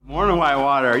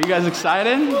Whitewater. Are you guys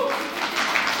excited?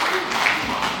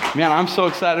 Man, I'm so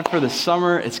excited for the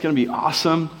summer. It's going to be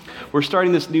awesome. We're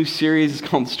starting this new series. It's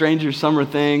called Stranger Summer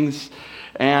Things.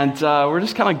 And we're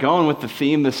just kind of going with the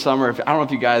theme this summer. I don't know if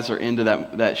you guys are into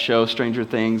that show, Stranger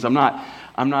Things. I'm not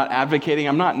advocating.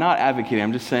 I'm not advocating.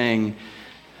 I'm just saying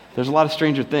there's a lot of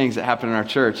stranger things that happen in our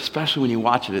church, especially when you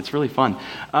watch it. It's really fun.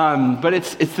 But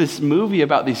it's this movie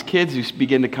about these kids who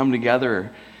begin to come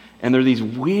together. And they're these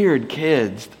weird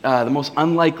kids, the most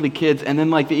unlikely kids. And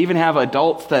then they even have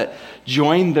adults that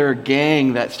join their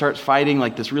gang that starts fighting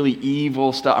this really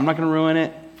evil stuff. I'm not going to ruin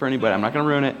it for anybody. I'm not going to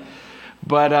ruin it.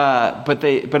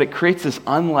 But it creates this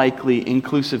unlikely,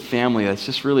 inclusive family.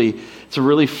 It's a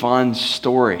really fun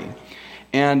story.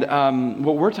 And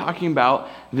what we're talking about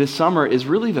this summer is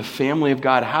really the family of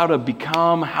God, how to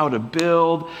become, how to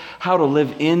build, how to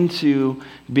live into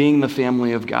being the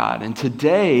family of God. And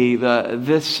today,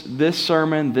 this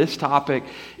sermon, this topic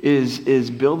is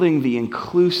building the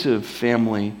inclusive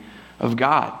family of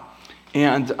God.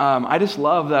 And I just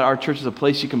love that our church is a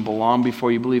place you can belong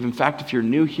before you believe. In fact, if you're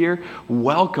new here,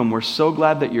 welcome. We're so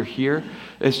glad that you're here.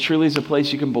 It truly is a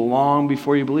place you can belong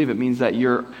before you believe. It means that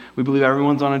we believe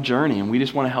everyone's on a journey, and we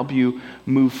just want to help you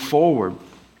move forward.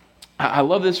 I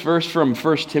love this verse from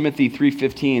 1 Timothy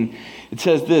 3:15. It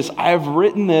says this, I have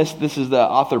written this is the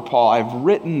author Paul, I've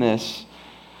written this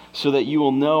so that you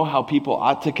will know how people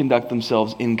ought to conduct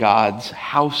themselves in God's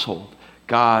household,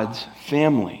 God's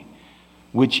family,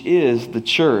 which is the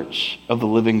church of the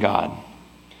living God,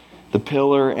 the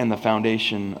pillar and the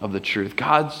foundation of the truth.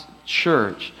 God's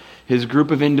church, his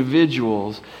group of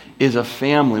individuals, is a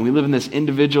family. We live in this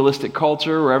individualistic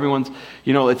culture where everyone's,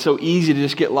 it's so easy to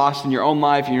just get lost in your own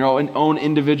life and your own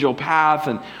individual path.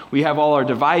 And we have all our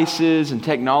devices and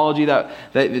technology that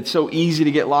it's so easy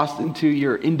to get lost into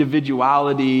your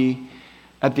individuality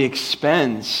at the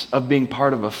expense of being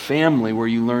part of a family where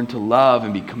you learn to love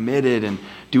and be committed and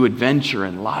do adventure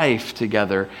and life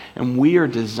together. And we are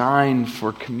designed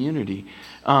for community.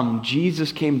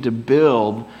 Jesus came to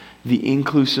build the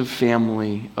inclusive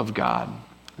family of God.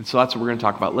 And so that's what we're going to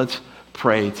talk about. Let's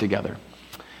pray together.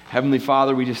 Heavenly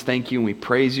Father, we just thank you and we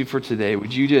praise you for today.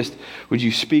 Would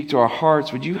you speak to our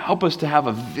hearts? Would you help us to have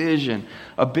a vision,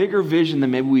 a bigger vision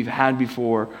than maybe we've had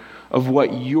before of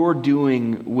what you're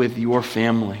doing with your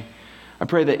family? I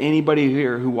pray that anybody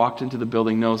here who walked into the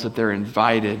building knows that they're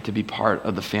invited to be part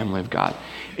of the family of God.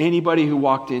 Anybody who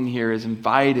walked in here is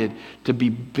invited to be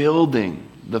building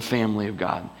the family of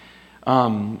God.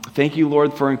 Thank you,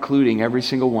 Lord, for including every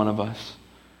single one of us.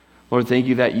 Lord, thank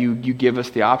you that you give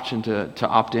us the option to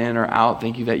opt in or out.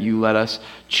 Thank you that you let us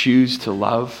choose to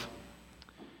love.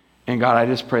 And God, I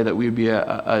just pray that we would be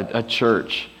a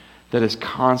church that is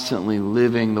constantly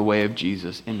living the way of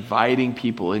Jesus, inviting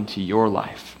people into your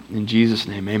life. In Jesus'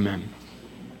 name, amen.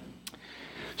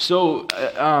 So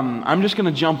I'm just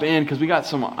going to jump in because we got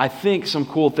some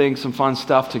cool things, some fun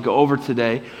stuff to go over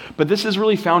today. But this is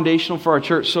really foundational for our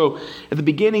church. So at the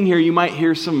beginning here, you might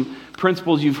hear some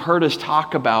principles you've heard us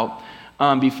talk about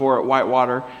before at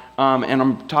Whitewater. And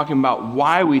I'm talking about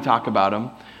why we talk about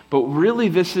them. But really,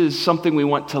 this is something we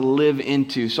want to live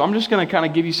into. So I'm just going to kind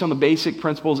of give you some of the basic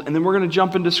principles, and then we're going to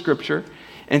jump into Scripture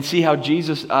and see how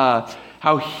Jesus,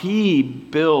 how he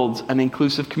builds an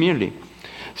inclusive community.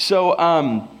 So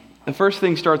the first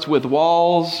thing starts with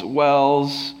walls,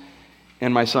 wells,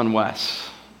 and my son Wes.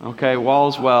 Okay,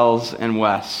 walls, wells, and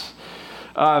Wes.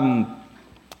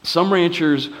 Some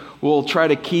ranchers will try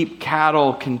to keep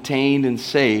cattle contained and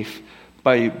safe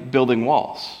by building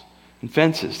walls and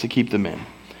fences to keep them in.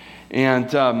 And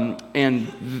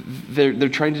they're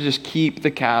trying to just keep the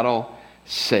cattle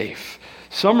safe.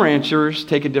 Some ranchers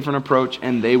take a different approach,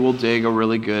 and they will dig a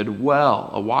really good well,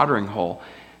 a watering hole,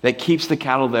 that keeps the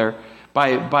cattle there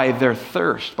by their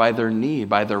thirst, by their need,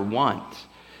 by their want.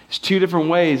 It's two different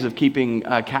ways of keeping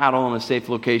cattle in a safe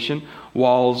location,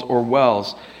 walls or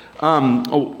wells.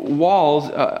 Walls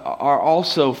are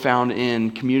also found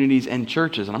in communities and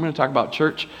churches. And I'm going to talk about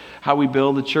church, how we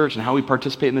build the church and how we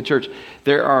participate in the church.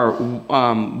 There are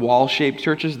wall-shaped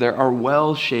churches. There are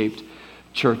well-shaped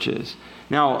churches.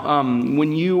 Now,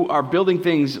 when you are building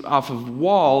things off of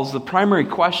walls, the primary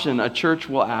question a church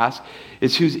will ask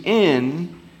is who's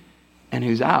in and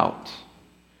who's out.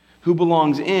 Who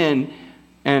belongs in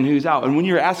and who's out. And when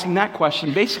you're asking that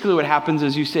question, basically what happens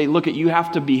is you say, look, you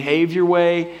have to behave your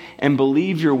way and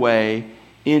believe your way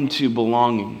into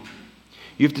belonging.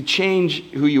 You have to change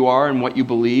who you are and what you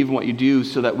believe and what you do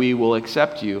so that we will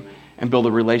accept you and build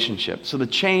a relationship. So the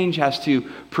change has to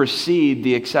precede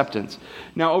the acceptance.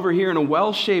 Now, over here in a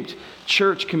well-shaped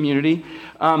church community,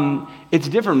 it's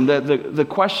different. The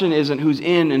question isn't who's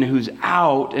in and who's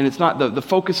out, and it's not the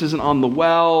focus isn't on the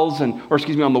wells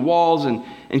on the walls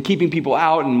and keeping people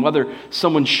out and whether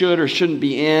someone should or shouldn't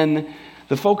be in.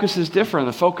 The focus is different.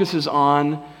 The focus is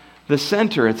on the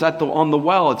center. It's on the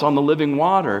well. It's on the living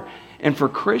water. And for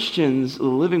Christians, the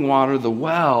living water, the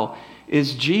well,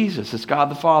 is Jesus. It's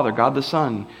God the Father, God the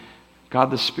Son,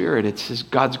 God the Spirit. It's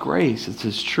God's grace. It's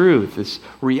His truth. It's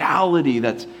reality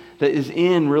that is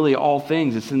in really all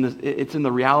things. It's in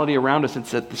the reality around us.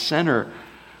 It's at the center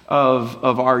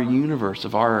of our universe,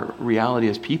 of our reality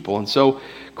as people. And so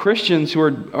Christians who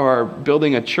are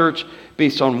building a church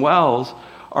based on wells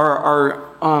are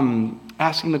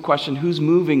asking the question, who's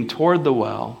moving toward the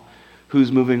well?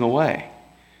 Who's moving away?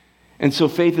 And so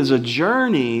faith is a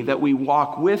journey that we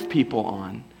walk with people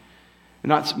on.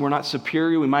 We're not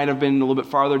superior. We might have been a little bit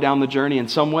farther down the journey. In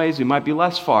some ways, we might be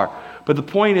less far. But the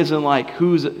point isn't like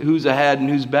who's ahead and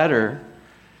who's better.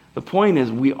 The point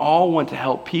is we all want to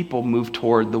help people move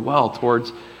toward the well,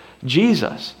 towards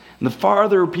Jesus. And the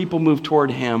farther people move toward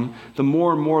Him, the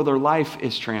more and more their life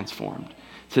is transformed.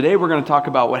 Today we're going to talk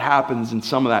about what happens in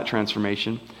some of that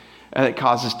transformation that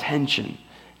causes tension.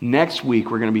 Next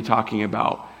week we're going to be talking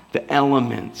about the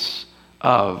elements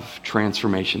of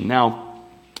transformation. Now,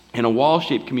 in a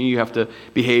wall-shaped community, you have to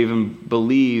behave and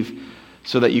believe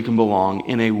so that you can belong.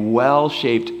 In a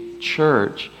well-shaped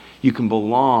church, you can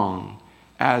belong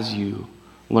as you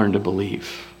learn to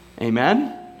believe.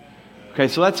 Amen? Okay,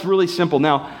 so that's really simple.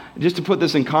 Now, just to put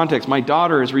this in context, my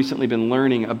daughter has recently been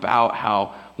learning about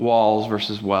how walls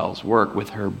versus wells work with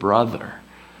her brother,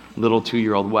 little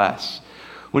 2-year-old Wes.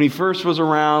 When he first was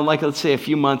around, like let's say a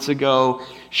few months ago,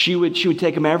 she would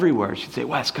take him everywhere. She'd say,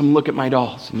 Wes, come look at my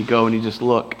dolls. And you go and you just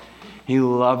look. He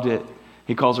loved it.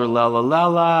 He calls her Lala,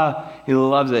 Lala. He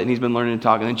loves it. And he's been learning to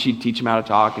talk. And then she'd teach him how to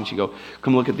talk. And she'd go,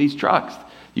 come look at these trucks.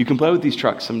 You can play with these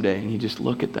trucks someday. And he'd just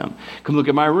look at them. Come look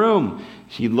at my room.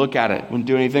 She'd look at it. Wouldn't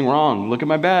do anything wrong. Look at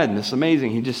my bed. And it's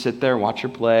amazing. He'd just sit there and watch her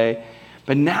play.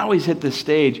 But now he's hit this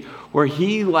stage where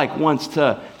he wants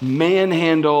to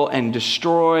manhandle and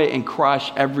destroy and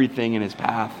crush everything in his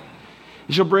path.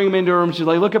 And she'll bring him into her room. She's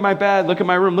like, look at my bed, look at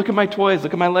my room, look at my toys,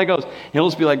 look at my Legos. And he'll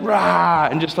just be like, rah,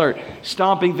 and just start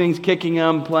stomping things, kicking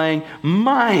them, playing.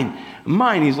 Mine.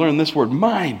 He's learned this word,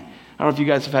 mine. I don't know if you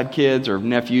guys have had kids or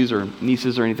nephews or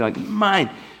nieces or anything like that. Mine.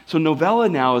 So Novella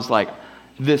now is like,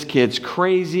 this kid's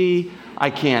crazy. I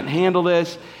can't handle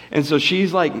this. And so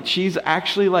she's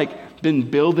actually been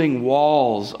building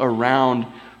walls around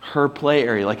her play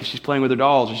area. Like if she's playing with her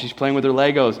dolls or she's playing with her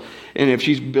Legos, and if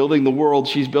she's building the world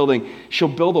she'll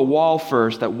build a wall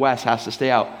first that Wes has to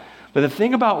stay out. But the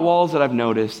thing about walls that I've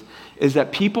noticed is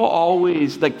that people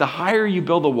always, the higher you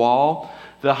build a wall,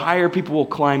 the higher people will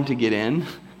climb to get in,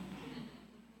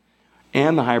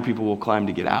 and the higher people will climb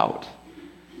to get out.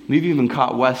 We've even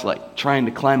caught Wes trying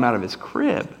to climb out of his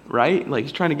crib, right?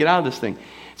 He's trying to get out of this thing.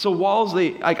 So walls,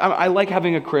 I like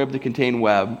having a crib to contain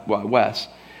Wes.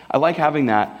 I like having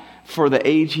that for the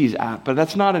age he's at, but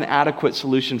that's not an adequate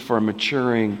solution for a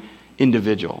maturing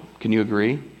individual. Can you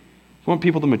agree? We want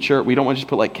people to mature. We don't want to just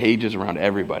put cages around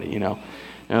everybody,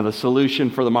 the solution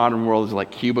for the modern world is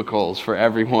cubicles for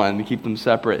everyone to keep them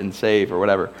separate and safe or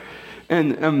whatever.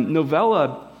 And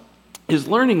Novella is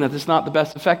learning that it's not the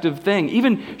best effective thing.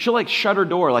 Even she'll shut her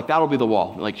door, that'll be the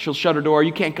wall. She'll shut her door,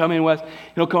 you can't come in, Wes.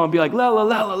 He'll come and be like, la la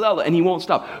la la la, and he won't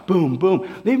stop. Boom,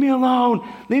 boom, leave me alone,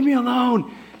 leave me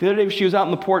alone. The other day she was out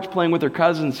on the porch playing with her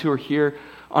cousins who are here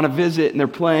on a visit, and they're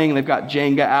playing, and they've got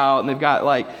Jenga out, and they've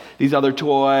got these other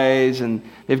toys, and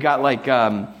they've got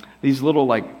these little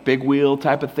big wheel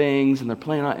type of things, and they're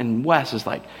playing on, and Wes is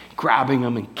grabbing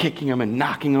them and kicking them and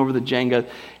knocking over the Jenga,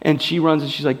 and she runs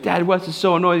and she's like, Dad, Wes is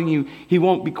so annoying, he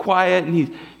won't be quiet,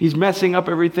 and he's messing up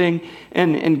everything,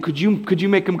 and could you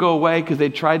make him go away? Because they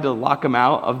tried to lock him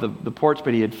out of the porch,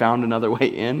 but he had found another way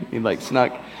in. He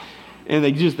snuck, and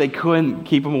they couldn't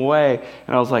keep him away.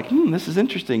 And I was like, this is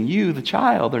interesting. You, the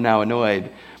child, are now annoyed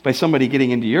by somebody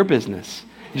getting into your business,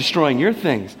 destroying your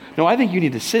things. No, I think you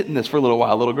need to sit in this for a little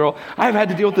while, little girl. I've had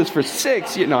to deal with this for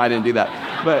 6 years. No, I didn't do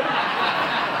that.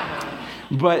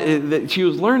 But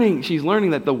she's learning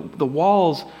that the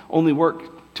walls only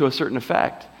work to a certain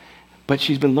effect. But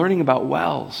she's been learning about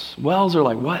wells. Wells are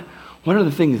what are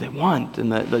the things they want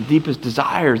and the deepest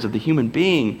desires of the human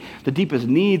being, the deepest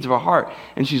needs of our heart.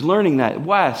 And she's learning that.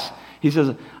 Wes, he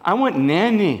says, I want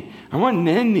nanny.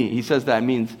 He says that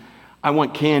means I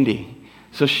want candy.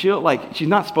 So she'll she's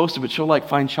not supposed to, but she'll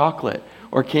find chocolate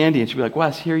or candy, and she'll be like,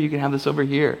 Wes, here, you can have this over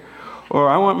here. Or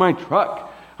I want my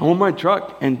truck. I want my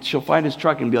truck. And she'll find his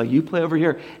truck and be like, you play over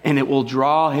here. And it will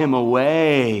draw him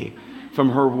away from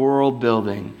her world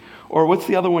building. Or what's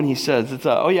the other one he says? It's,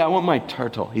 oh yeah, I want my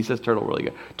turtle. He says turtle really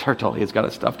good. Turtle. He's got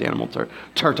a stuffed animal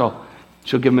turtle.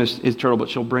 She'll give him his turtle, but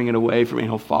she'll bring it away from him.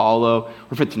 He'll follow.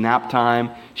 Or if it's nap time,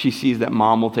 she sees that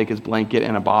mom will take his blanket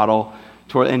and a bottle,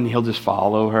 and he'll just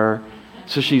follow her.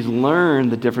 So she's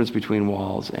learned the difference between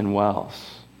walls and wells.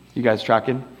 You guys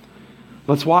tracking?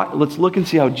 Let's look and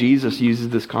see how Jesus uses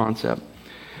this concept.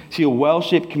 See, a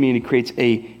well-shaped community creates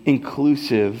an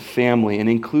inclusive family. An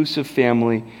inclusive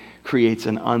family creates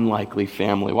an unlikely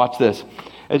family. Watch this.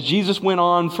 As Jesus went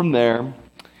on from there,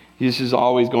 this is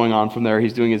always going on from there.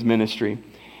 He's doing his ministry.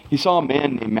 He saw a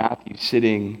man named Matthew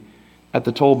sitting at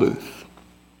the toll booth.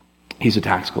 He's a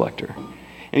tax collector.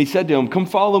 And he said to him, come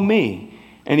follow me.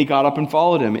 And he got up and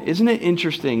followed him. Isn't it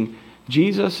interesting?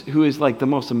 Jesus, who is like the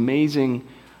most amazing,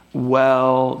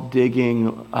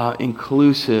 well-digging,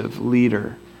 inclusive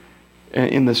leader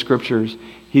in the scriptures,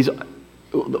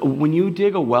 when you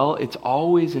dig a well, it's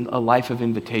always a life of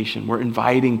invitation. We're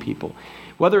inviting people.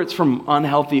 Whether it's from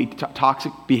unhealthy,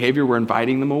 toxic behavior, we're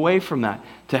inviting them away from that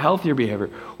to healthier behavior.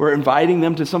 We're inviting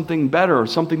them to something better or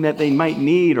something that they might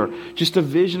need or just a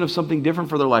vision of something different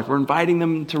for their life. We're inviting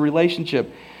them to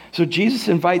relationship. So Jesus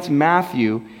invites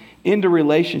Matthew into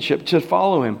relationship to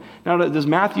follow him. Now, does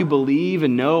Matthew believe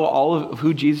and know all of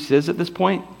who Jesus is at this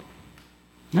point?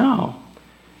 No.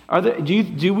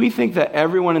 Do we think that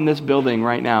everyone in this building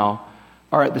right now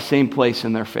are at the same place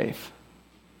in their faith?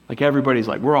 Like everybody's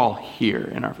like, we're all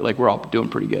here we're all doing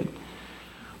pretty good.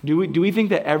 Do we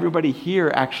think that everybody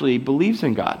here actually believes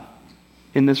in God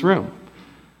in this room?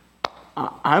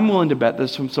 I'm willing to bet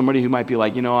this from somebody who might be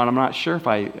like, and I'm not sure if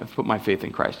I have put my faith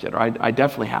in Christ yet, or I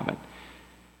definitely haven't.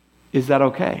 Is that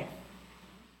okay?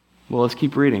 Well, let's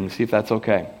keep reading, see if that's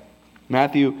okay.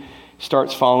 Matthew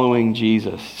starts following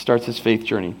Jesus, starts his faith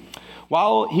journey.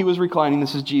 While he was reclining,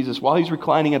 this is Jesus, while he's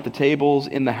reclining at the tables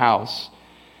in the house,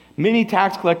 many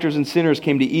tax collectors and sinners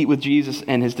came to eat with Jesus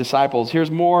and his disciples.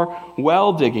 Here's more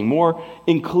well digging, more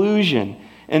inclusion.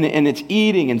 And it's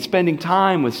eating and spending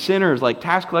time with sinners. Like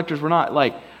tax collectors were not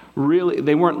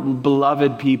they weren't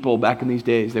beloved people back in these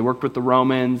days. They worked with the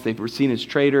Romans. They were seen as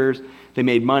traitors. They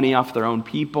made money off their own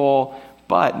people.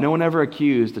 But no one ever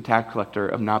accused a tax collector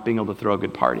of not being able to throw a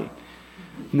good party.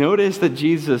 Notice that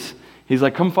Jesus, he's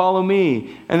like, come follow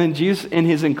me. And then Jesus, in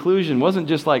his inclusion, wasn't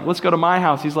just like, let's go to my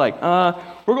house. He's like,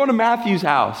 we're going to Matthew's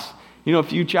house. A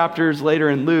few chapters later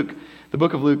in Luke, the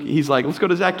book of Luke, he's like, let's go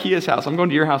to Zacchaeus' house. I'm going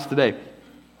to your house today.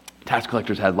 Tax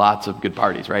collectors had lots of good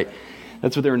parties, right?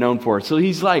 That's what they were known for. So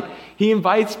he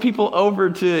invites people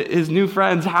over to his new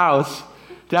friend's house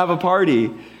to have a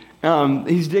party.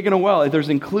 He's digging a well. There's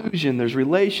inclusion, there's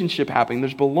relationship happening,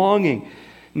 there's belonging.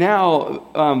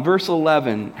 Now, verse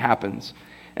 11 happens.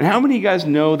 And how many of you guys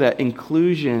know that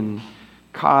inclusion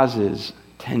causes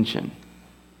tension?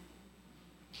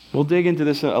 We'll dig into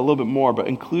this a little bit more, but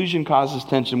inclusion causes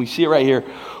tension. We see it right here.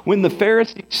 When the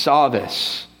Pharisees saw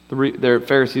this, the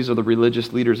Pharisees are the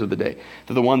religious leaders of the day.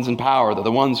 They're the ones in power. They're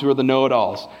the ones who are the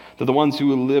know-it-alls. They're the ones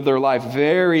who live their life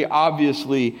very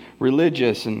obviously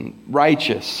religious and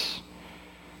righteous.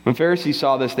 When Pharisees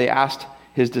saw this, they asked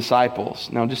his disciples.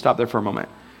 Now, just stop there for a moment.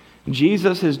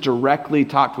 Jesus has directly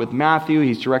talked with Matthew.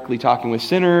 He's directly talking with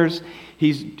sinners.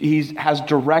 He has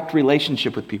direct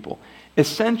relationship with people.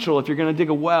 Essential, if you're going to dig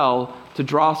a well, to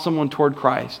draw someone toward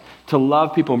Christ, to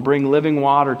love people and bring living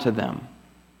water to them,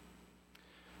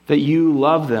 that you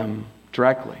love them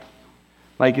directly.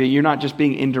 Like you're not just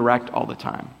being indirect all the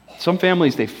time. Some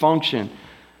families, they function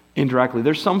indirectly.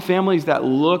 There's some families that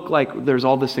look like there's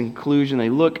all this inclusion. They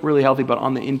look really healthy, but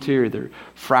on the interior, they're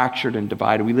fractured and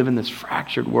divided. We live in this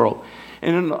fractured world.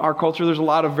 And in our culture, there's a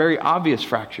lot of very obvious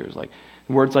fractures, like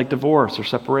words like divorce or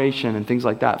separation and things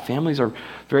like that. Families are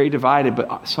very divided,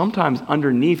 but sometimes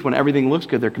underneath, when everything looks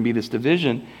good, there can be this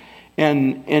division.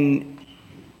 And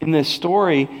in this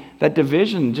story, that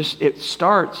division it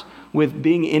starts with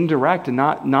being indirect and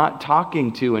not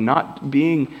talking to and not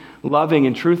being loving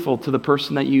and truthful to the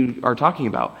person that you are talking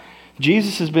about.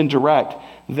 Jesus has been direct.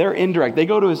 They're indirect. They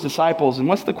go to his disciples, and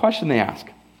what's the question they ask?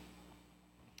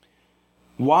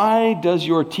 Why does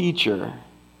your teacher,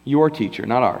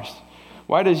 not ours,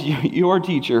 why does your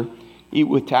teacher eat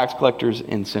with tax collectors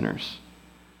and sinners?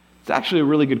 It's actually a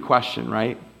really good question,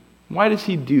 right? Why does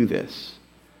he do this?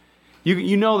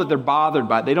 You know that they're bothered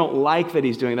by it. They don't like that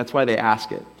he's doing it. That's why they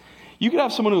ask it. You could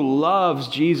have someone who loves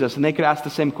Jesus and they could ask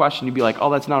the same question. You'd be like, oh,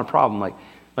 that's not a problem.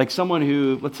 Like someone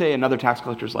who, let's say another tax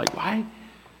collector is like, why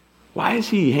is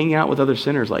he hanging out with other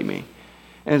sinners like me?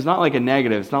 And it's not like a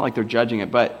negative. It's not like they're judging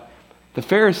it. But The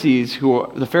Pharisees, the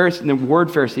word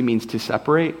Pharisee means to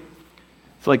separate.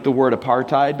 It's like the word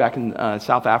apartheid back in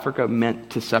South Africa meant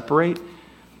to separate.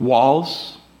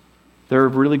 Walls. They're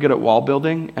really good at wall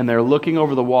building, and they're looking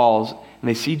over the walls, and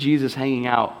they see Jesus hanging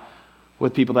out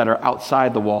with people that are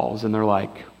outside the walls, and they're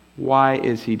like, why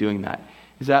is he doing that?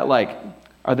 Is that like,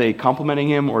 are they complimenting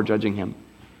him or judging him?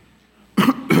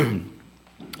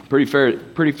 Pretty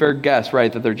fair guess,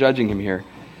 right, that they're judging him here.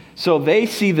 So they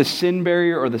see the sin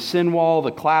barrier or the sin wall,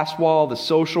 the class wall, the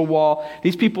social wall.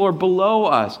 These people are below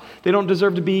us. They don't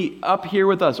deserve to be up here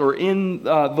with us or in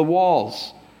the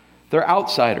walls. They're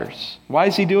outsiders. Why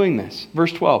is he doing this?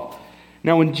 Verse 12.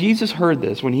 Now when Jesus heard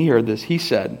this, he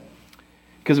said,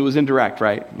 because it was indirect,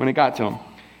 right? When it got to him,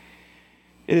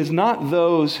 it is not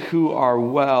those who are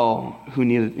well who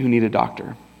need a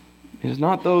doctor. It is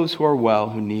not those who are well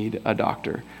who need a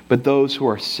doctor, but those who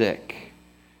are sick.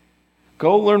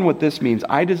 Go learn what this means.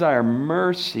 I desire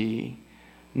mercy,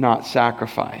 not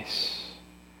sacrifice.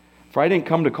 For I didn't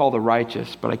come to call the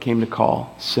righteous, but I came to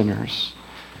call sinners.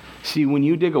 See, when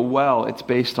you dig a well, it's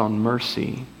based on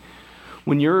mercy.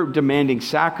 When you're demanding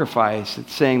sacrifice,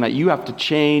 it's saying that you have to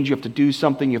change, you have to do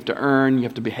something, you have to earn, you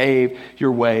have to behave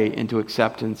your way into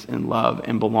acceptance and love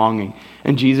and belonging.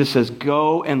 And Jesus says,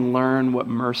 go and learn what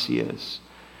mercy is.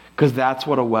 Because that's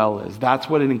what a well is. That's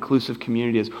what an inclusive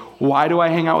community is. Why do I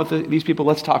hang out with these people?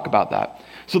 Let's talk about that.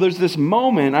 So there's this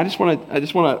moment, I just want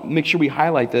to make sure we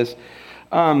highlight this,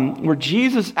 where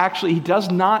Jesus actually, he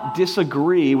does not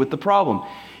disagree with the problem.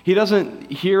 He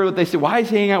doesn't hear what they say. Why is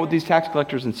he hanging out with these tax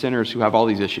collectors and sinners who have all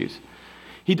these issues?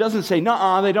 He doesn't say,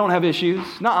 nuh-uh, they don't have issues.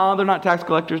 Nuh-uh, they're not tax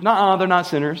collectors. Nuh-uh, they're not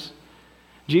sinners.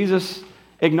 Jesus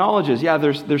acknowledges, yeah,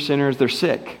 they're sinners. They're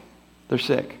sick. They're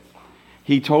sick.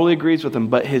 He totally agrees with them,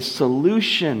 but his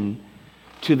solution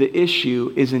to the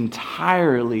issue is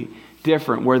entirely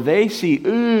different. Where they see,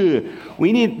 they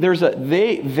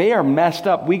are messed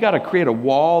up. We got to create a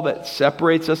wall that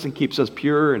separates us and keeps us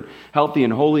pure and healthy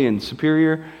and holy and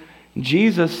superior.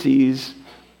 Jesus sees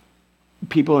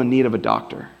people in need of a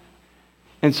doctor.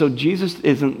 And so Jesus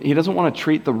he doesn't want to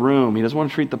treat the room, he doesn't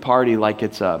want to treat the party like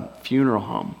it's a funeral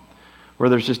home where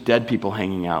there's just dead people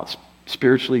hanging out,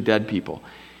 spiritually dead people.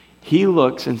 He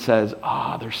looks and says,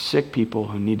 there's sick people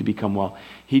who need to become well.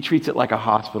 He treats it like a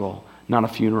hospital, not a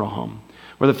funeral home.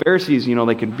 Where the Pharisees,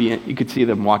 you could see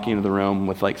them walking into the room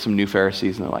with like some new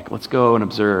Pharisees, and they're like, let's go and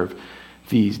observe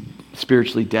these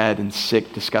spiritually dead and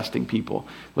sick, disgusting people.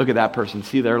 Look at that person.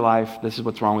 See their life. This is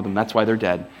what's wrong with them. That's why they're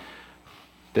dead.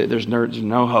 There's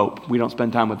no hope. We don't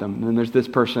spend time with them. And then there's this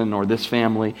person or this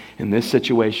family in this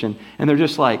situation, and they're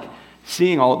just like,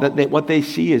 seeing all that, what they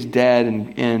see is dead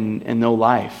and no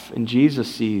life. And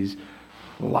Jesus sees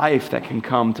life that can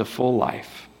come to full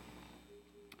life.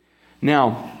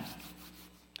 Now,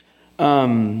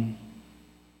 an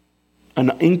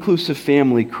inclusive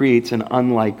family creates an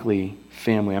unlikely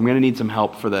family. I'm going to need some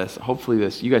help for this. Hopefully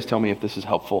you guys tell me if this is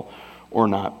helpful or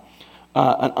not.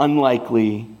 An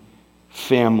unlikely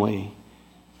family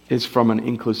is from an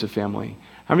inclusive family.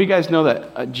 How many of you guys know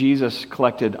that Jesus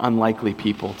collected unlikely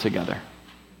people together?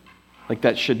 Like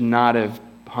that should not have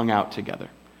hung out together.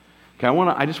 Okay,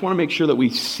 I just want to make sure that we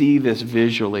see this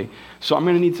visually. So I'm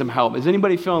going to need some help. Is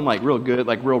anybody feeling like real good,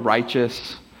 like real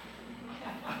righteous?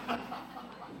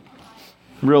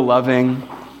 Real loving?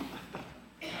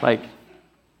 Like,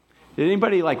 did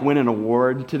anybody like win an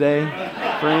award today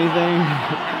for anything?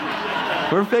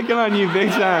 We're picking on you big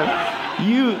time.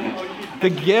 The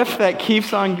gift that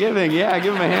keeps on giving. Yeah,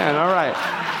 give him a hand. All right.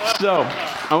 So,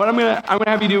 what I'm gonna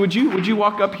have you do, would you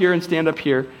walk up here and stand up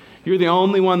here? You're the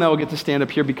only one that will get to stand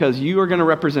up here because you are going to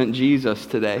represent Jesus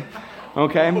today.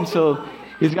 Okay? So,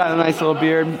 he's got a nice little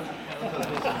beard.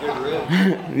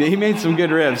 He made some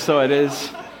good ribs, so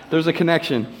there's a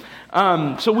connection.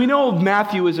 So we know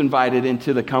Matthew is invited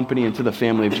into the company, into the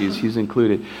family of Jesus. He's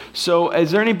included. So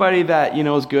is there anybody that,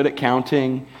 is good at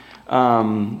counting,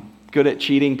 good at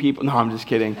cheating people? No, I'm just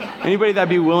kidding. Anybody that'd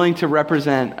be willing to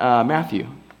represent Matthew? You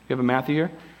have a Matthew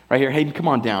here? Right here. Hayden, come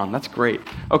on down. That's great.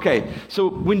 Okay, so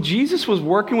when Jesus was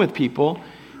working with people,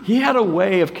 he had a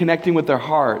way of connecting with their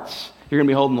hearts. You're going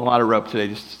to be holding a lot of rope today,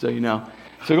 just so you know.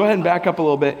 So go ahead and back up a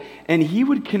little bit. And he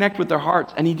would connect with their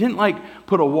hearts. And he didn't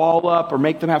put a wall up or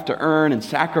make them have to earn and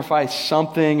sacrifice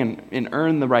something and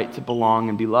earn the right to belong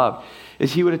and be loved.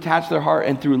 Is he would attach their heart,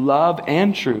 and through love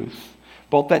and truth,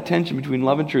 both that tension between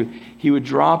love and truth, he would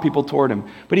draw people toward him.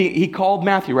 But he called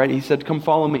Matthew, right? He said, come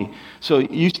follow me. So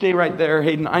you stay right there,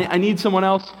 Hayden. I need someone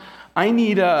else. I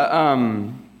need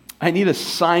a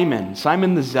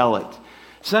Simon the Zealot.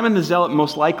 Simon the Zealot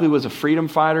most likely was a freedom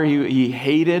fighter. He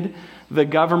hated the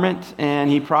government, and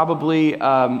he probably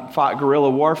fought guerrilla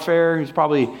warfare. He's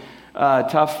probably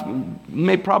tough,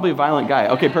 probably a violent guy.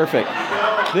 Okay, perfect.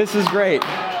 This is great.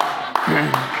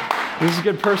 This is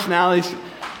good personalities.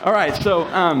 All right, so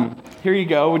here you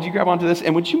go. Would you grab onto this?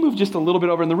 And would you move just a little bit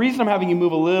over? And the reason I'm having you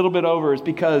move a little bit over is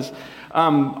because,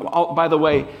 by the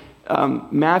way,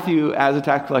 Matthew, as a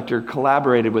tax collector,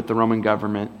 collaborated with the Roman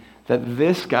government that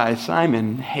this guy,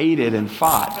 Simon, hated and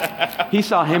fought. He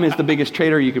saw him as the biggest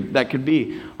traitor that could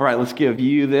be. All right, let's give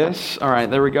you this. All right,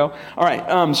 there we go. All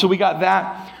right, so we got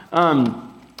that.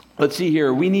 Let's see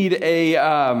here. We need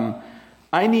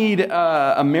I need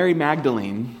a Mary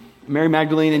Magdalene. Mary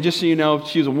Magdalene, and just so you know,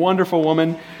 she was a wonderful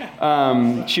woman.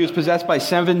 She was possessed by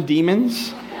 7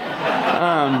 demons.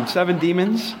 7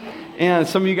 demons. And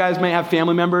some of you guys may have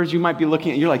family members. You might be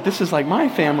looking at, you're like, this is like my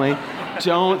family.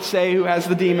 Don't say who has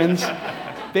the demons.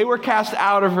 They were cast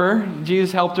out of her.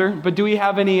 Jesus helped her. But do we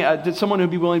have any, someone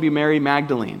who'd be willing to be Mary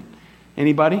Magdalene?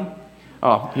 Anybody?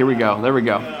 Oh, here we go. There we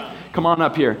go. Come on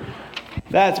up here.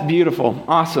 That's beautiful.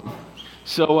 Awesome.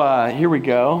 So here we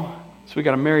go. So we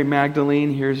got a Mary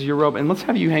Magdalene. Here's your robe. And let's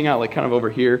have you hang out like kind of over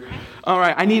here. All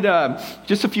right. I need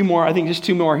just a few more. I think just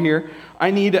 2 more here.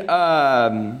 I need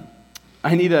a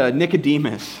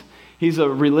Nicodemus. He's a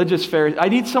religious Pharisee. I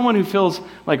need someone who feels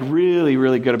like really,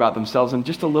 really good about themselves and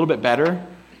just a little bit better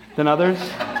than others.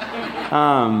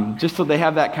 Just so they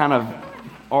have that kind of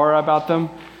aura about them.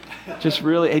 Just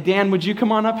really. Hey, Dan, would you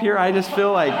come on up here? I just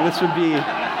feel like this would be...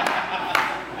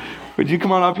 Would you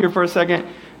come on up here for a second?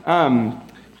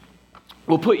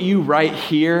 We'll put you right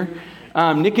here.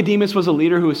 Nicodemus was a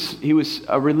leader he was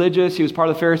religious. He was part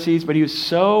of the Pharisees, but he was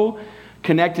so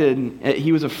connected.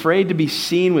 He was afraid to be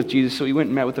seen with Jesus, so he went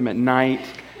and met with him at night.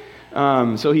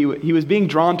 So he was being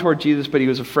drawn toward Jesus, but he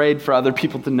was afraid for other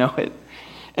people to know it.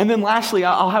 And then lastly,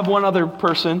 I'll have one other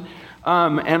person,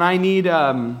 and I need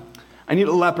a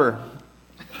leper.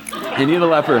 I need a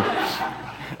leper.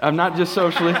 I'm not just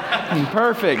socially.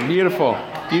 Perfect. Beautiful.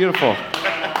 Beautiful.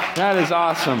 That is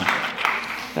awesome.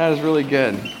 That is really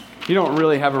good. You don't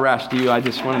really have a rash, do you? I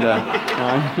just wanted to...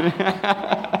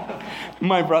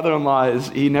 My brother-in-law,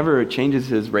 he never changes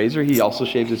his razor. He also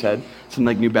shaves his head. Some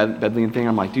like new Bedouin thing.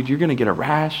 I'm like, dude, you're going to get a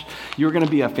rash. You're going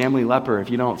to be a family leper if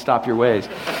you don't stop your ways.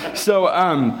 So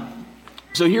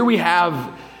here we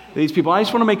have these people. I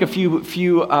just want to make a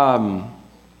few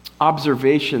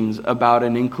observations about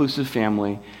an inclusive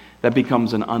family that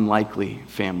becomes an unlikely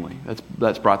family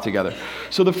that's brought together.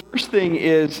 So the first thing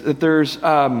is that there's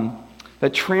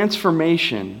that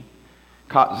transformation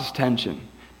causes tension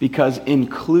because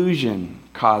inclusion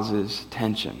causes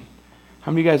tension.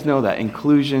 How many of you guys know that?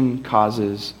 Inclusion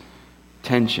causes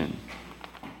tension.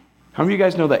 How many of you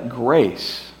guys know that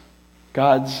grace,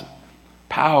 God's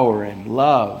power and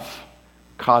love,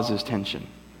 causes tension?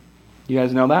 You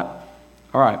guys know that?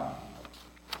 All right.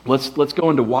 Let's go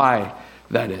into why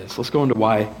that is. Let's go into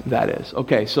why that is.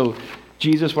 Okay, so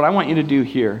Jesus, what I want you to do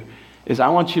here is I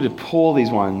want you to pull these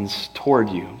ones toward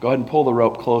you. Go ahead and pull the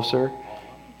rope closer.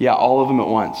 Yeah, all of them at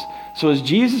once. So as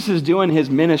Jesus is doing his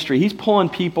ministry, he's pulling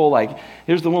people like,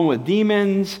 here's the one with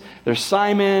demons. There's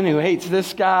Simon who hates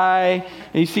this guy.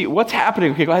 And you see, what's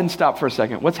happening? Okay, go ahead and stop for a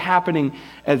second. What's happening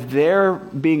as they're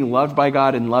being loved by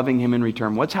God and loving him in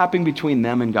return? What's happening between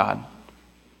them and God?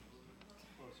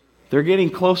 They're getting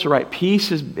closer, right?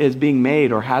 Peace is being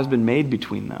made or has been made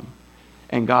between them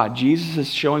and God. Jesus is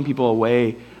showing people a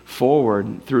way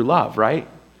forward through love, right?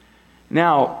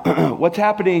 Now, what's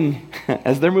happening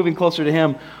as they're moving closer to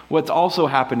him, what's also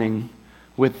happening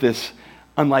with this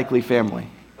unlikely family?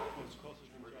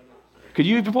 Could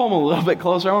you pull them a little bit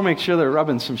closer? I want to make sure they're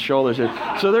rubbing some shoulders here.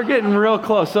 So they're getting real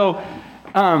close. So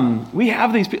we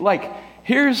have these people, like,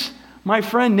 here's my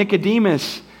friend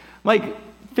Nicodemus. Like,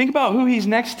 think about who he's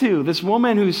next to. This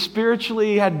woman who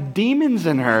spiritually had demons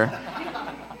in her.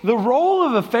 The role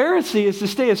of a Pharisee is to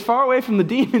stay as far away from the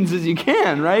demons as you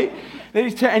can, right?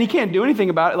 And he can't do anything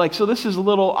about it. Like, so this is a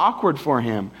little awkward for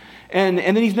him. And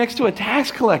then he's next to a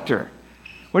tax collector.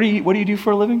 What do you do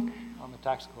for a living? I'm a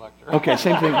tax collector. Okay,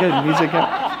 same thing. Good.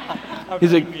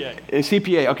 He's a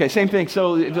CPA. Okay, same thing.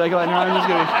 So like, no,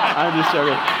 I'm just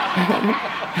joking.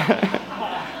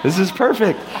 This is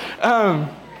perfect.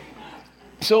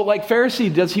 So like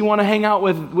Pharisee, does he want to hang out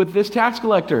with this tax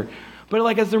collector? But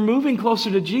like as they're moving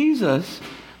closer to Jesus,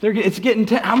 it's getting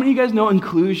how many of you guys know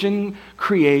inclusion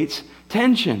creates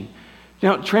tension?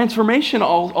 Now, transformation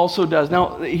also does.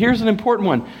 Now, here's an important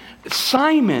one.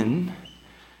 Simon,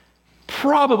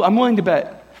 probably, I'm willing to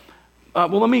bet,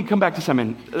 well, let me come back to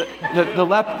Simon.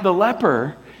 The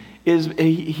leper,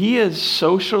 he is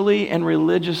socially and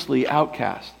religiously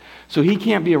outcast. So he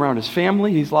can't be around his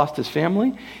family. He's lost his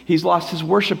family. He's lost his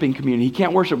worshiping community. He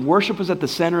can't worship. Worship was at the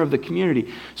center of the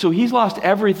community. So he's lost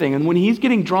everything. And when he's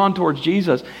getting drawn towards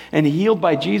Jesus and healed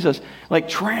by Jesus, like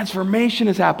transformation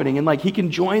is happening. And like he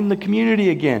can join the community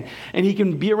again. And he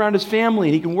can be around his family.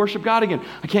 And he can worship God again.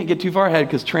 I can't get too far ahead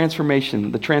because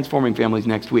transformation, the transforming family is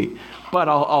next week. But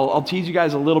I'll tease you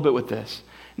guys a little bit with this.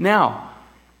 Now,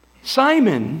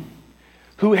 Simon,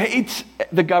 who hates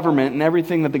the government and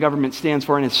everything that the government stands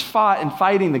for and is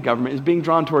fighting the government, is being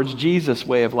drawn towards Jesus'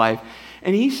 way of life.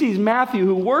 And he sees Matthew,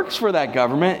 who works for that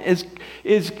government,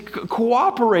 is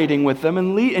cooperating with them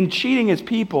and cheating his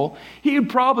people. He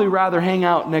would probably rather hang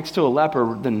out next to a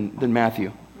leper than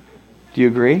Matthew. Do you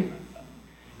agree?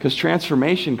 Because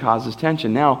transformation causes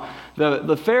tension. Now,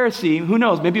 the Pharisee, who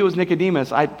knows, maybe it was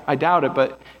Nicodemus, I doubt it,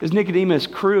 but his Nicodemus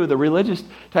crew, the religious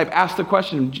type, asked the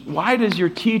question, why does your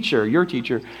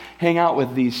teacher, hang out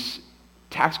with these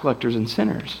tax collectors and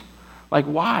sinners? Like,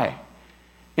 why?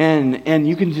 And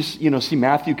you can just, see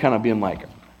Matthew kind of being like,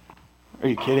 are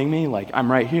you kidding me? Like,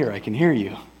 I'm right here, I can hear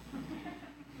you.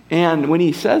 And when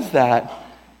he says that,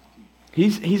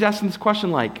 he's asking this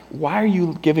question like, why are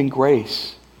you giving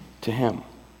grace to him?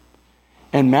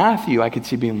 And Matthew, I could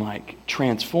see being like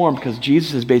transformed because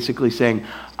Jesus is basically saying,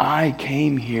 I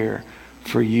came here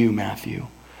for you, Matthew.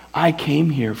 I came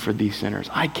here for these sinners.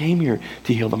 I came here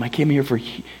to heal them. I came here for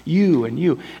you and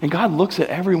you. And God looks at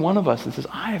every one of us and says,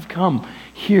 I have come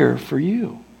here for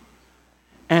you.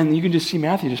 And you can just see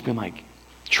Matthew just being like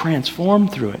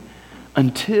transformed through it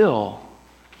until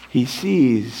he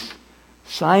sees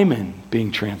Simon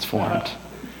being transformed.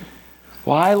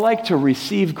 Well, I like to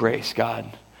receive grace, God.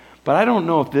 But I don't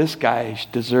know if this guy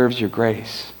deserves your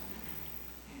grace.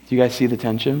 Do you guys see the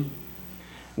tension?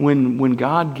 When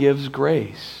God gives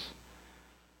grace,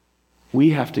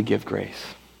 we have to give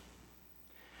grace.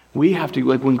 We have to,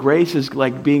 like when grace is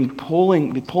like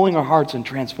pulling our hearts and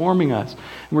transforming us,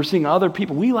 and we're seeing other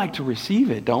people, we like to receive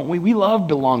it, don't we? We love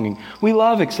belonging. We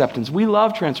love acceptance. We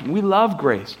love transformation. We love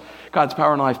grace, God's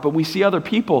power in life. But we see other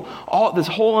people, this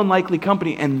whole unlikely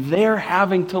company, and they're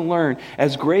having to learn,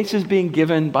 as grace is being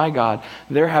given by God,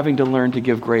 they're having to learn to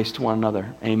give grace to one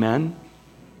another. Amen?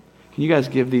 Can you guys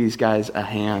give these guys a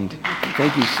hand?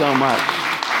 Thank you so much.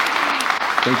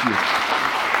 Thank you.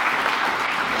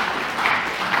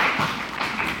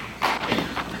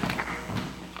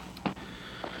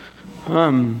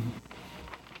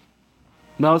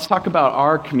 Now let's talk about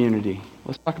our community.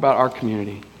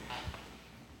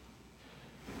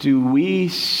 Do we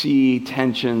see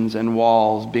tensions and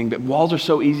walls walls are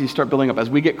so easy to start building up. As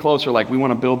we get closer, like we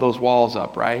want to build those walls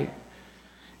up, right?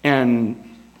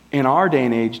 And in our day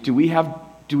and age, do we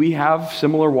have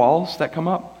similar walls that come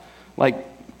up? Like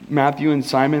Matthew and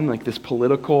Simon, like this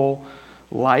political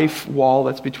life wall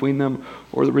that's between them,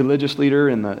 or the religious leader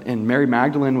and Mary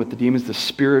Magdalene with the demons, the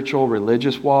spiritual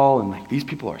religious wall, and like these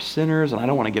people are sinners and I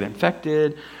don't want to get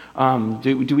infected.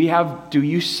 Do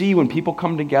you see when people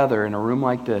come together in a room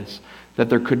like this that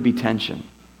there could be tension?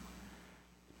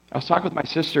 I was talking with my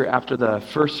sister after the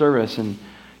first service, and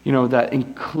that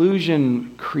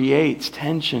inclusion creates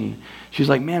tension. She's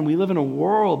like, man, we live in a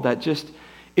world that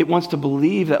it wants to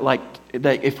believe that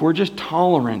that if we're just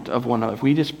tolerant of one another, if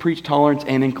we just preach tolerance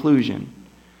and inclusion,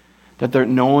 that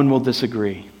no one will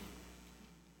disagree.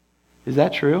 Is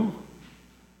that true?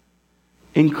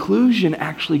 Inclusion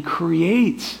actually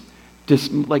creates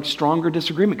stronger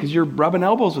disagreement because you're rubbing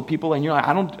elbows with people and you're like,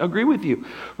 I don't agree with you.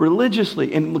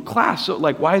 Religiously, in the class, so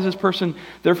like, why is this person,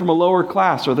 they're from a lower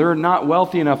class, or they're not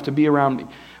wealthy enough to be around me?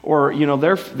 Or,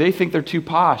 they think they're too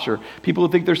posh, or people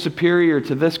who think they're superior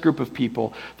to this group of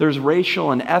people. There's racial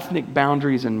and ethnic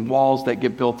boundaries and walls that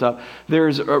get built up.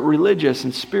 There's religious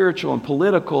and spiritual and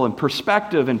political and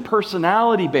perspective and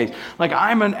personality based. Like,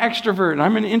 I'm an extrovert and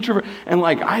I'm an introvert, and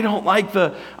like, I don't like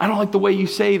the way you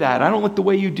say that. I don't like the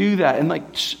way you do that. And like,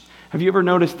 have you ever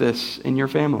noticed this in your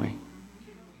family?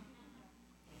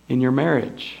 In your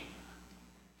marriage?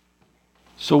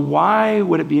 So why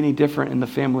would it be any different in the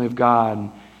family of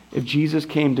God if Jesus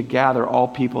came to gather all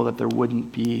people, that there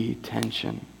wouldn't be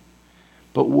tension?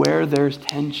 But where there's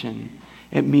tension,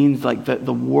 it means like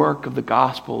the work of the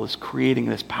gospel is creating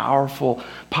this powerful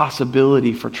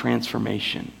possibility for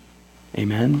transformation.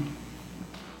 Amen?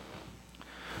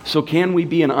 So can we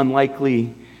be an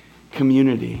unlikely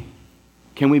community?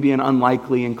 Can we be an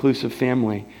unlikely inclusive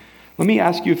family? Let me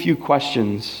ask you a few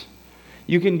questions.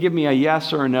 You can give me a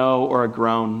yes or a no or a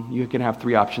groan. You can have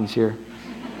 3 options here.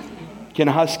 Can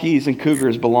huskies and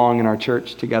cougars belong in our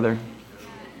church together?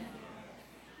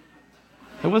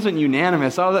 It wasn't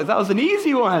unanimous. That was an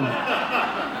easy one.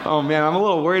 Oh man, I'm a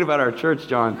little worried about our church,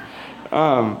 John.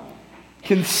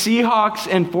 Can Seahawks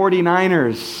and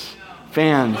 49ers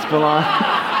fans belong?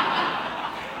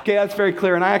 Okay, that's very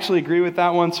clear, and I actually agree with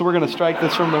that one, so we're going to strike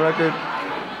this from the record.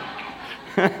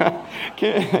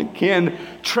 Can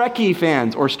Trekkie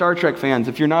fans or Star Trek fans,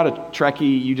 if you're not a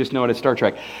Trekkie, you just know it as Star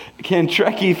Trek, can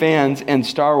Trekkie fans and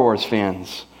Star Wars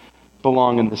fans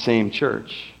belong in the same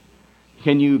church?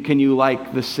 Can you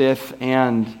like the Sith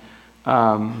and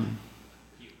Klingon?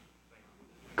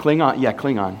 Yeah,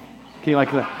 Klingon. Can you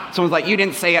like that? Someone's like, you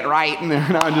didn't say it right. No,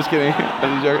 I'm just kidding.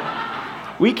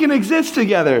 We can exist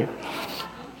together.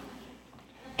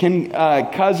 Can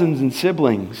cousins and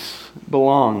siblings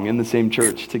belong in the same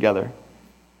church together?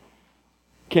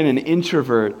 Can an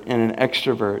introvert and an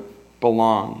extrovert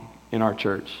belong in our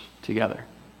church together?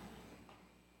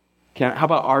 How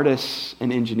about artists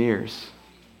and engineers?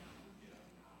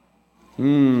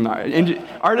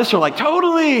 Artists are like,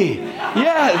 totally,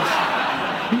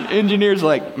 yes. Engineers are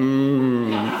like,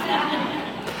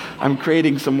 I'm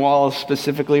creating some walls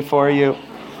specifically for you.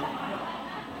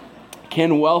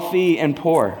 Can wealthy and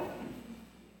poor?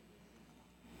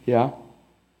 Yeah.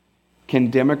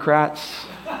 Can Democrats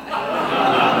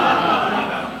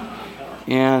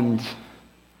and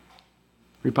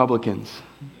Republicans?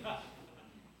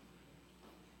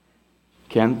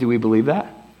 Do we believe that?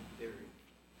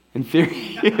 In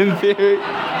theory. In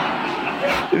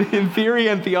theory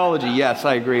and theology, yes,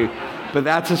 I agree. But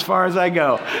that's as far as I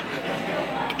go.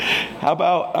 How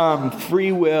about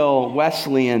free will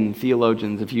Wesleyan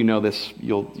theologians? If you know this,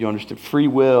 you'll understand. Free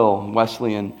will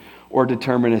Wesleyan or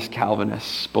determinist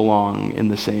Calvinists belong in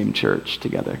the same church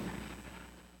together.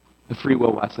 The free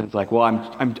will Wesleyan's like, well,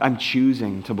 I'm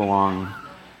choosing to belong.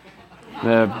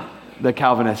 The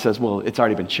Calvinist says, well, it's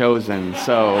already been chosen,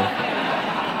 so.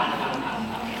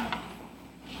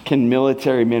 Can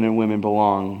military men and women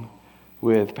belong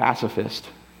with pacifist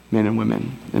men and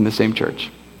women in the same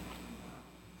church?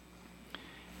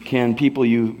 Can people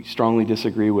you strongly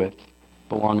disagree with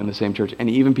belong in the same church? And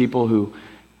even people who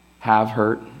have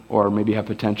hurt or maybe have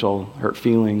potential hurt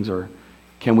feelings, or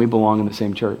can we belong in the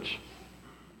same church?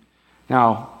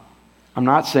 Now, I'm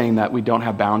not saying that we don't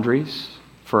have boundaries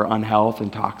for unhealth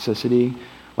and toxicity.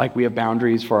 Like we have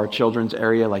boundaries for our children's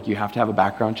area, like you have to have a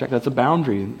background check. That's a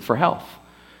boundary for health.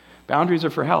 Boundaries are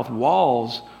for health.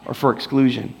 Walls are for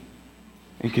exclusion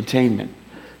and containment.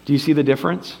 Do you see the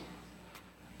difference?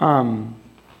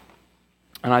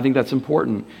 And I think that's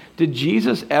important. Did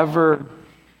Jesus ever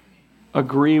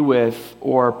agree with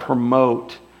or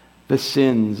promote the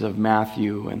sins of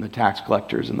Matthew and the tax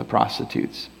collectors and the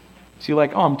prostitutes? Is he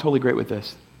like, oh, I'm totally great with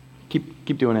this.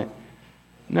 Keep doing it.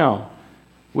 No.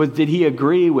 Did he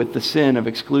agree with the sin of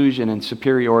exclusion and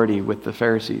superiority with the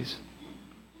Pharisees?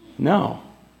 No.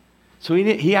 So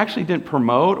he actually didn't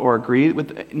promote or agree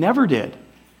with, never did.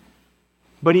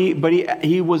 But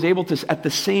he was able to, at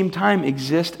the same time,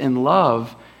 exist in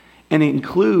love and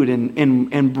include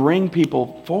and bring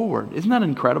people forward. Isn't that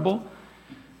incredible?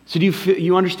 So do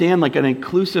you understand, like an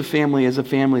inclusive family is a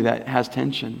family that has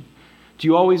tension? Do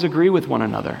you always agree with one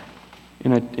another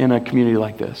in a community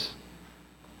like this?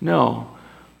 No.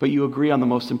 But you agree on the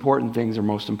most important things are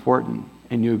most important,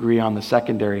 and you agree on the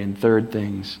secondary and third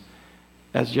things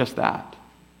as just that.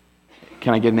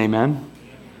 Can I get an amen?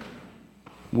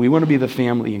 We want to be the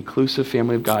family, inclusive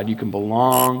family of God. You can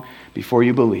belong before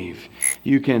you believe.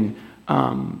 You can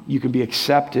be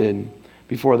accepted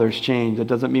before there's change. That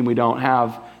doesn't mean we don't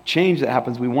have change that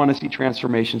happens. We want to see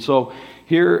transformation. So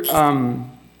here's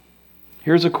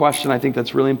a question I think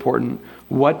that's really important.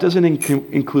 What does an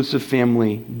inclusive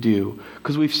family do?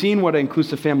 Because we've seen what an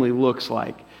inclusive family looks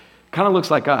like. Kind of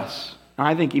looks like us. And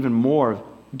I think even more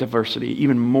diversity,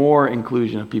 even more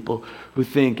inclusion of people who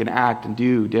think and act and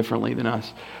do differently than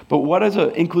us. But what does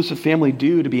an inclusive family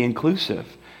do to be inclusive?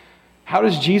 How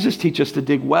does Jesus teach us to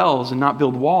dig wells and not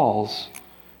build walls?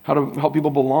 How to help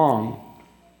people belong?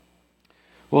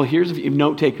 Well, here's, if you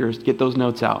note takers, get those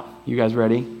notes out. You guys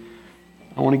ready?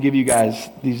 I want to give you guys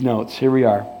these notes. Here we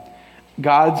are.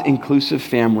 God's inclusive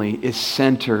family is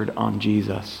centered on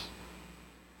Jesus.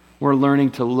 We're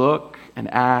learning to look and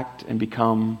act and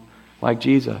become like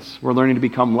Jesus. We're learning to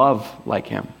become love like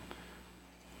him.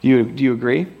 Do you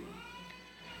agree?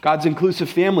 God's inclusive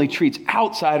family treats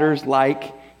outsiders like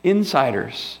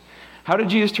insiders. How did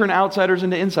Jesus turn outsiders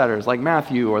into insiders, like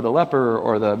Matthew or the leper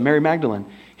or the Mary Magdalene?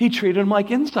 He treated them like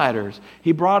insiders.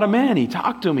 He brought them in. He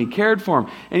talked to them. He cared for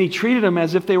them. And he treated them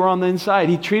as if they were on the inside.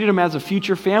 He treated them as a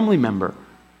future family member.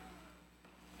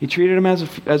 He treated them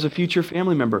as a future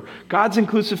family member. God's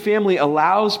inclusive family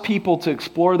allows people to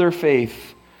explore their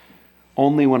faith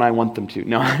only when I want them to.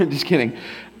 No, I'm just kidding.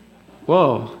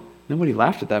 Whoa, nobody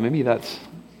laughed at that. Maybe that's...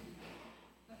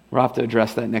 We'll have to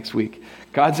address that next week.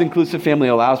 God's inclusive family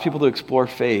allows people to explore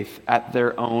faith at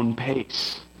their own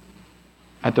pace.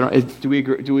 Do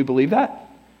we believe that?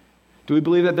 Do we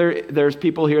believe that there's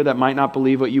people here that might not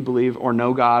believe what you believe or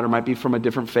know God or might be from a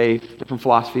different faith, different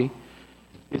philosophy?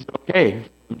 Is it okay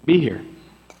to be here?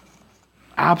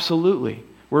 Absolutely.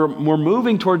 We're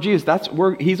moving toward Jesus.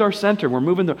 He's our center. We're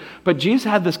moving there. But Jesus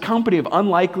had this company of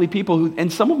unlikely people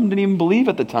and some of them didn't even believe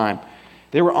at the time.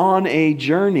 They were on a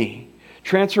journey.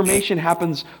 Transformation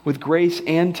happens with grace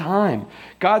and time.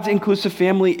 God's inclusive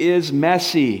family is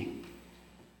messy.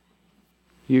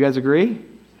 You guys agree?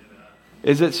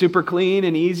 Is it super clean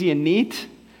and easy and neat?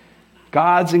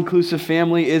 God's inclusive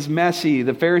family is messy.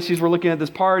 The Pharisees were looking at this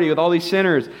party with all these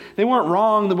sinners. They weren't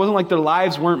wrong. It wasn't like their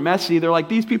lives weren't messy. They're like,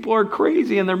 these people are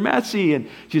crazy and they're messy. And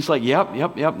she's like, yep.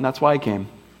 And that's why I came.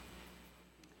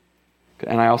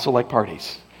 And I also like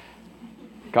parties.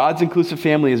 God's inclusive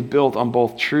family is built on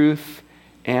both truth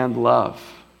and love.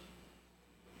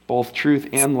 Both truth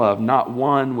and love, not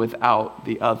one without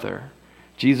the other.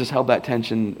 Jesus held that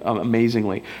tension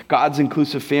amazingly. God's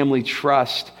inclusive family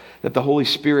trusts that the Holy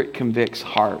Spirit convicts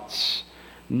hearts.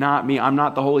 Not me. I'm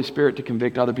not the Holy Spirit to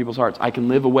convict other people's hearts. I can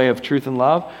live a way of truth and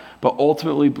love, but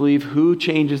ultimately believe who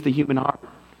changes the human heart.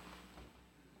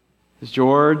 Does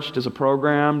George? Does a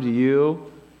program? Do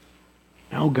you?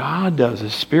 No, God does.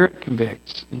 His Spirit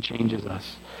convicts and changes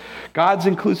us. God's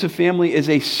inclusive family is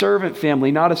a servant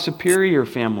family, not a superior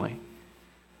family.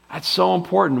 That's so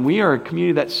important. We are a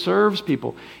community that serves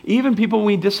people, even people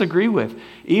we disagree with,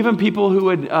 even people who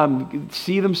would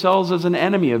see themselves as an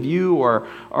enemy of you or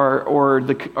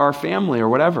our family or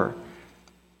whatever.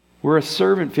 We're a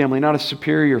servant family, not a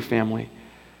superior family.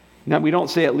 Now, we don't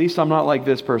say, at least I'm not like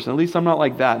this person, at least I'm not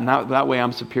like that, and that way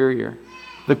I'm superior.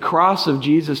 The cross of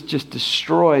Jesus just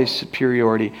destroys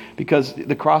superiority because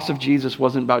the cross of Jesus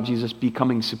wasn't about Jesus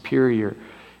becoming superior.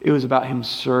 It was about him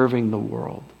serving the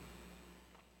world.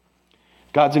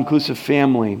 God's inclusive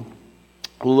family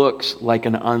looks like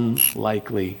an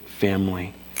unlikely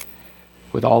family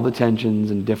with all the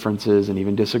tensions and differences and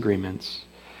even disagreements.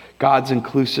 God's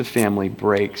inclusive family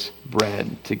breaks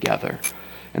bread together.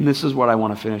 And this is what I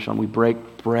want to finish on. We break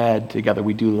bread together.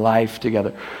 We do life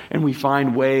together. And we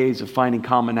find ways of finding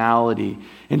commonality.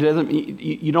 And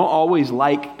you don't always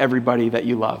like everybody that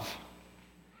you love.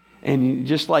 And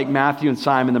just like Matthew and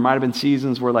Simon, there might have been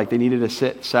seasons where they needed to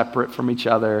sit separate from each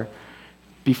other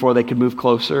before they could move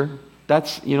closer.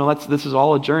 This is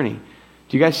all a journey.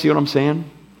 Do you guys see what I'm saying?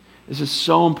 This is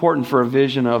so important for a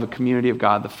vision of a community of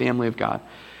God, the family of God.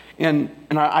 And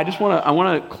I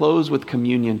want to close with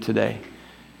communion today.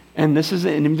 And this is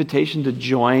an invitation to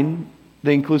join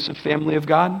the inclusive family of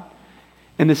God.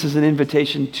 And this is an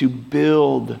invitation to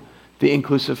build the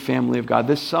inclusive family of God.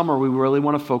 This summer, we really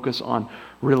want to focus on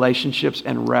relationships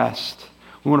and rest.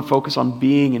 We want to focus on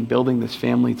being and building this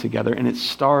family together. And it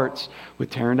starts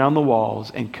with tearing down the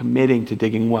walls and committing to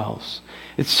digging wells.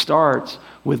 It starts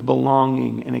with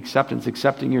belonging and acceptance,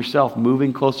 accepting yourself,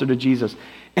 moving closer to Jesus,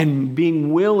 and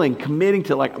being willing, committing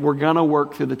to we're going to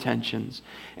work through the tensions.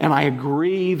 And I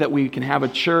agree that we can have a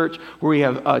church where we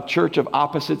have a church of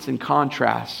opposites and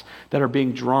contrasts that are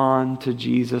being drawn to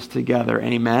Jesus together.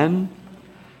 Amen?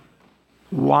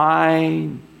 Why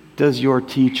does your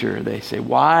teacher, they say,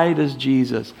 why does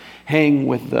Jesus hang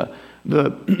with the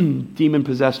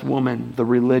demon-possessed woman, the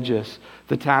religious,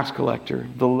 the tax collector,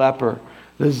 the leper,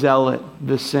 the zealot,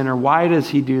 the sinner? Why does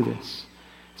he do this?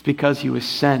 It's because he was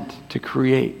sent to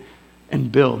create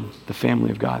and build the family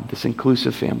of God, this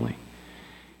inclusive family.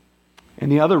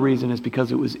 And the other reason is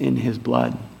because it was in his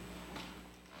blood.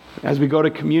 As we go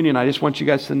to communion, I just want you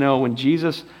guys to know when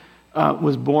Jesus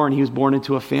was born, he was born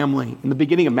into a family. In the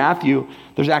beginning of Matthew,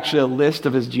 there's actually a list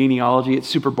of his genealogy. It's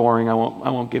super boring. I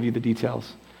won't give you the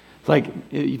details. It's like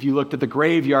if you looked at the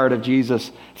graveyard of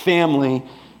Jesus' family,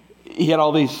 he had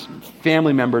all these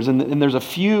family members, and there's a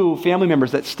few family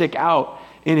members that stick out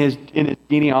in his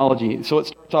genealogy. So it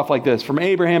starts off like this: from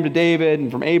Abraham to David,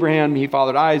 and from Abraham he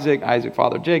fathered Isaac, Isaac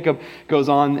fathered Jacob, goes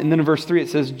on. And then in verse 3 it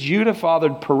says, Judah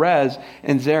fathered Perez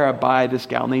and Zerah by this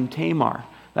gal named Tamar.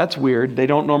 That's weird. They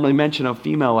don't normally mention a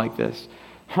female like this.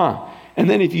 And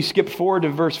then if you skip forward to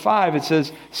verse 5, it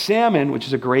says, Salmon, which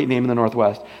is a great name in the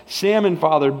Northwest, Salmon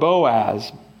fathered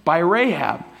Boaz by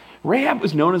Rahab. Rahab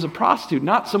was known as a prostitute,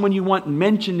 not someone you want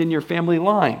mentioned in your family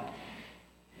line.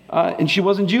 And she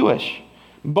wasn't Jewish.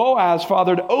 Boaz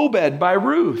fathered Obed by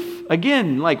Ruth.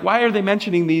 Again, why are they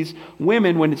mentioning these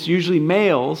women when it's usually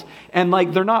males? And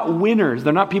they're not winners.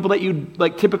 They're not people that you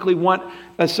typically want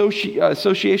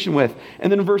association with.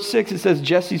 And then in verse 6 it says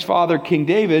Jesse's father, King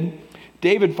David.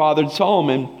 David fathered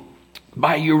Solomon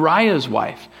by Uriah's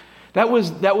wife. That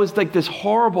was like this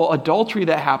horrible adultery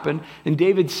that happened, and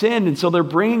David sinned, and so they're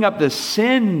bringing up the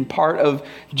sin part of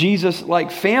Jesus' like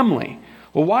family.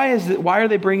 Well, why are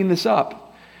they bringing this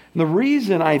up? And the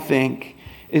reason, I think,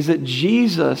 is that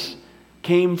Jesus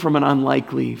came from an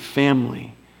unlikely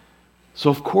family. So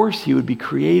of course he would be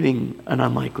creating an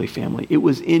unlikely family. It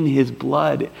was in his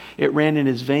blood. It ran in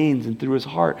his veins and through his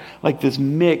heart, like this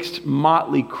mixed,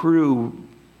 motley crew,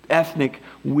 ethnic,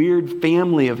 weird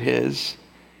family of his.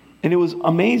 And it was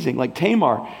amazing. Like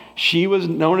Tamar, she was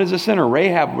known as a sinner.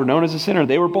 Rahab were known as a sinner.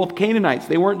 They were both Canaanites.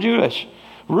 They weren't Jewish.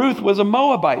 Ruth was a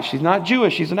Moabite. She's not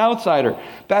Jewish. She's an outsider.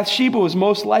 Bathsheba was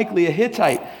most likely a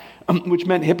Hittite, which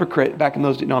meant hypocrite back in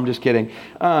those days. No, I'm just kidding.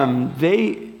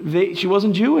 She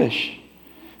wasn't Jewish.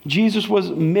 Jesus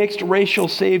was mixed racial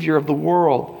savior of the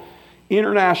world.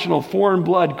 International foreign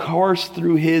blood coursed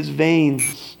through his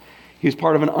veins. He was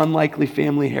part of an unlikely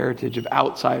family heritage of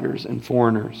outsiders and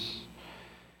foreigners.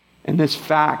 And this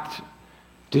fact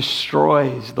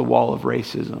destroys the wall of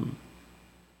racism,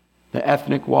 the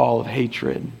ethnic wall of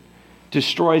hatred,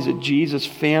 destroys it. Jesus'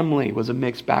 family was a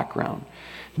mixed background.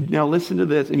 Now listen to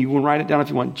this, and you can write it down if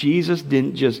you want. Jesus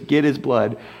didn't just get his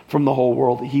blood from the whole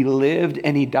world. He lived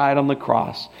and he died on the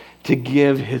cross to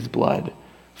give his blood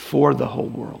for the whole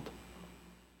world.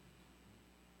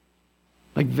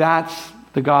 Like that's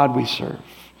the God we serve.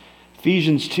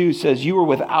 Ephesians 2 says, you are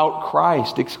without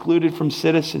Christ, excluded from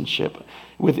citizenship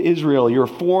with Israel. You're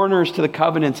foreigners to the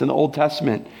covenants in the Old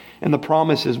Testament and the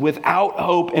promises, without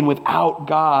hope and without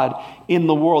God in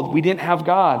the world. We didn't have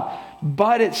God.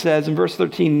 But it says in verse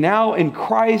 13, now in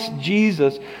Christ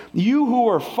Jesus, you who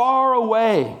are far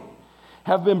away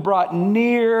have been brought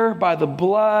near by the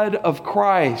blood of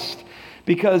Christ,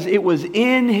 because it was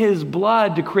in his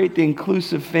blood to create the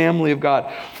inclusive family of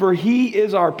God. For he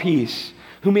is our peace,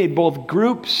 who made both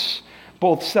groups,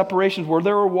 both separations. Where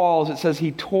there were walls, it says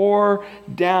he tore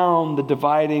down the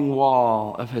dividing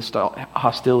wall of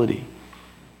hostility.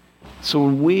 So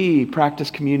when we practice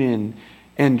communion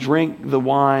and drink the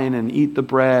wine and eat the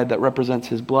bread that represents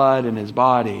his blood and his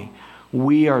body,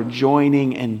 we are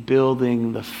joining and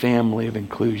building the family of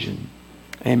inclusion.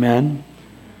 Amen?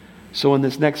 So in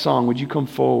this next song, would you come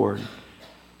forward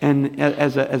and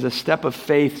as a step of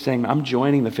faith saying, I'm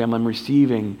joining the family, I'm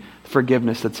receiving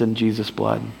forgiveness that's in Jesus'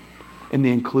 blood, in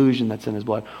the inclusion that's in his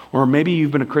blood. Or maybe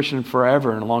you've been a Christian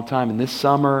forever and a long time, and this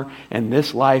summer and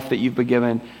this life that you've been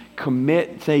given,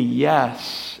 commit, say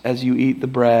yes as you eat the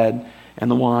bread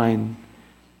and the wine.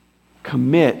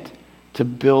 Commit to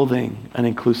building an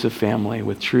inclusive family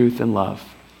with truth and love.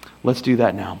 Let's do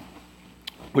that now.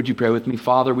 Would you pray with me?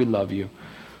 Father, we love you.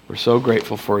 We're so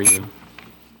grateful for you.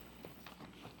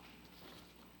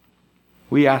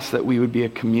 We ask that we would be a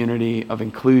community of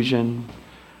inclusion,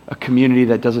 a community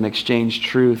that doesn't exchange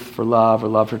truth for love or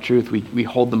love for truth. We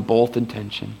hold them both in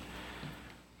tension.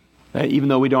 That even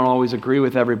though we don't always agree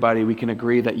with everybody, we can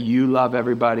agree that you love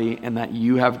everybody and that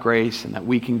you have grace and that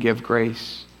we can give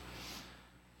grace.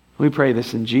 We pray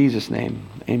this in Jesus' name.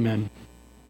 Amen.